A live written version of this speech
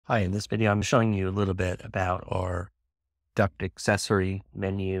Hi, in this video, I'm showing you a little bit about our duct accessory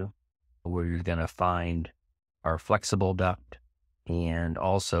menu, where you're going to find our flexible duct and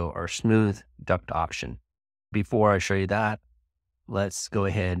also our smooth duct option. Before I show you that, let's go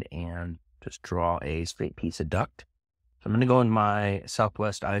ahead and just draw a straight piece of duct. So I'm going to go in my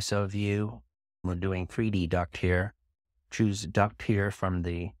Southwest ISO view. We're doing 3D duct here. Choose duct here from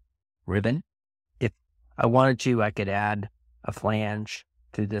the ribbon. If I wanted to, I could add a flange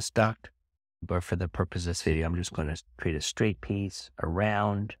to this duct, but for the purpose of this video, I'm just going to create a straight piece, a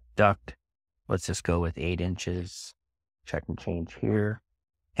round duct. Let's just go with 8 inches. Check and change here.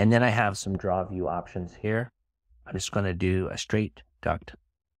 And then I have some draw view options here. I'm just going to do a straight duct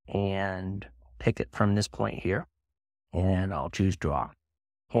and pick it from this point here, and I'll choose draw.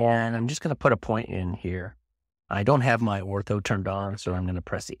 And I'm just going to put a point in here. I don't have my ortho turned on, so I'm going to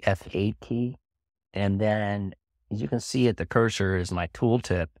press the F8 key. And then, as you can see at the cursor, is my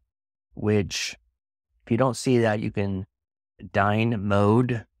tooltip, which, if you don't see that, you can dine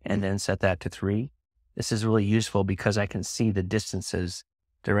mode and then set that to 3. This is really useful because I can see the distances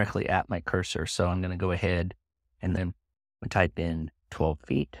directly at my cursor. So I'm going to go ahead and then type in 12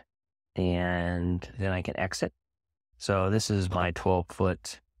 feet, and then I can exit. So this is my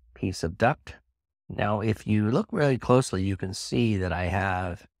 12-foot piece of duct. Now, if you look really closely, you can see that I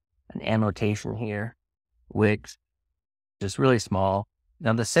have an annotation here, which is really small.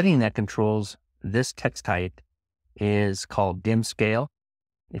 Now, the setting that controls this text height is called DIMSCALE.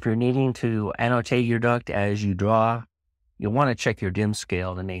 If you're needing to annotate your duct as you draw, you'll want to check your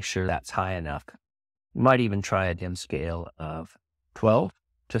DIMSCALE to make sure that's high enough. You might even try a DIMSCALE of 12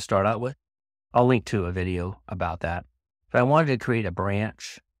 to start out with. I'll link to a video about that. If I wanted to create a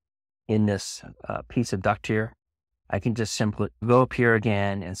branch in this piece of duct here, I can just simply go up here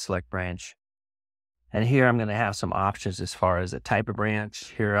again and select branch. And here I'm going to have some options as far as the type of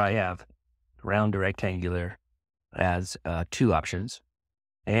branch. Here I have round to rectangular as 2 options.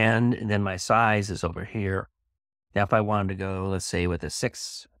 And then my size is over here. Now, if I wanted to go, let's say, with a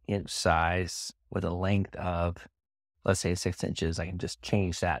 6-inch size with a length of, let's say, 6 inches, I can just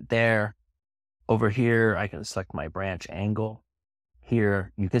change that there. Over here, I can select my branch angle.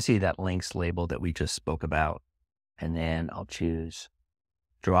 Here, you can see that links label that we just spoke about. And then I'll choose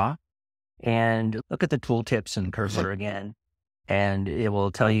draw and look at the tooltips and cursor again. And it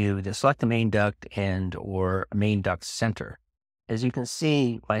will tell you to select the main duct and or main duct center. As you can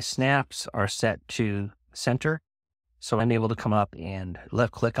see, my snaps are set to center. So I'm able to come up and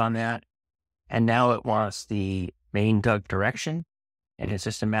left click on that. And now it wants the main duct direction. And it's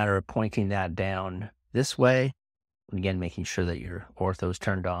just a matter of pointing that down this way. Again, making sure that your ortho is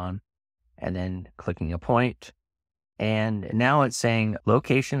turned on and then clicking a point. And now it's saying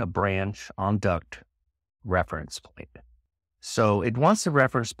location of branch on duct reference point. So it wants the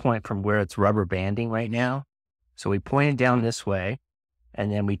reference point from where it's rubber banding right now. So we point it down this way,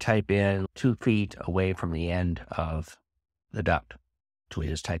 and then we type in 2 feet away from the end of the duct. So we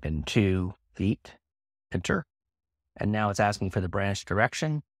just type in 2 feet, enter. And now it's asking for the branch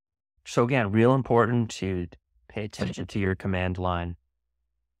direction. So again, real important to pay attention to your command line.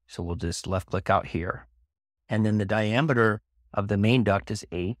 So we'll just left click out here. And then the diameter of the main duct is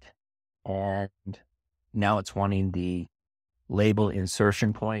 8. And now it's wanting the label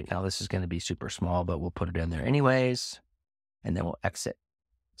insertion point. Now this is going to be super small, but we'll put it in there anyways. And then we'll exit.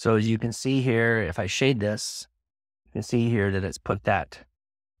 So as you can see here, if I shade this, you can see here that it's put that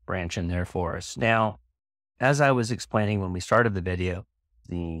branch in there for us. Now, as I was explaining when we started the video,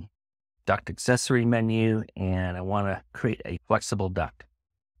 the duct accessory menu, and I want to create a flexible duct.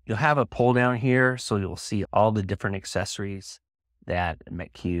 You'll have a pull down here, so you'll see all the different accessories that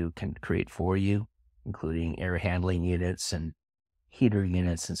Mech-Q can create for you, including air handling units and heater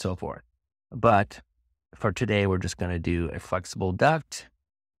units and so forth. But for today, we're just going to do a flexible duct.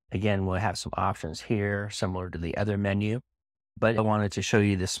 Again, we'll have some options here, similar to the other menu, but I wanted to show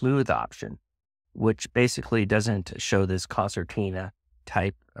you the smooth option, which basically doesn't show this concertina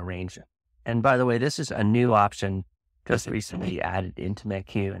type arrangement. And by the way, this is a new option just recently added into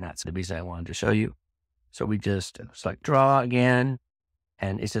Mech-Q, and that's the reason I wanted to show you. So we just select draw again,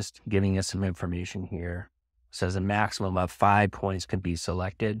 and it's just giving us some information here. It says a maximum of 5 points can be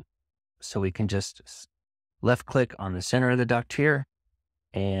selected. So we can just left click on the center of the duct here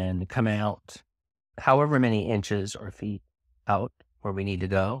and come out however many inches or feet out where we need to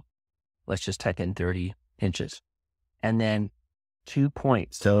go. Let's just type in 30 inches and then 2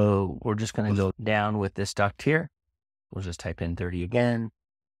 points. So we're just going to go down with this duct here. We'll just type in 30 again.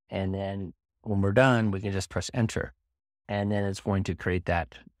 And then when we're done, we can just press enter. And then it's going to create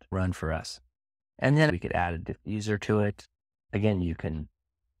that run for us. And then we could add a diffuser to it. Again, you can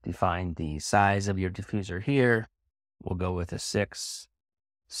define the size of your diffuser here. We'll go with a 6,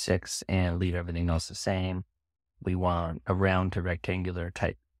 6, and leave everything else the same. We want a round to rectangular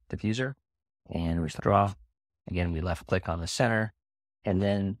type diffuser, and we draw. Again, we left click on the center, and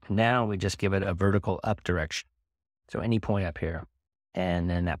then now we just give it a vertical up direction. So any point up here, and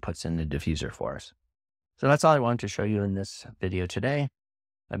then that puts in the diffuser for us. So that's all I wanted to show you in this video today.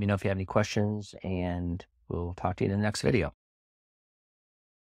 Let me know if you have any questions, and we'll talk to you in the next video.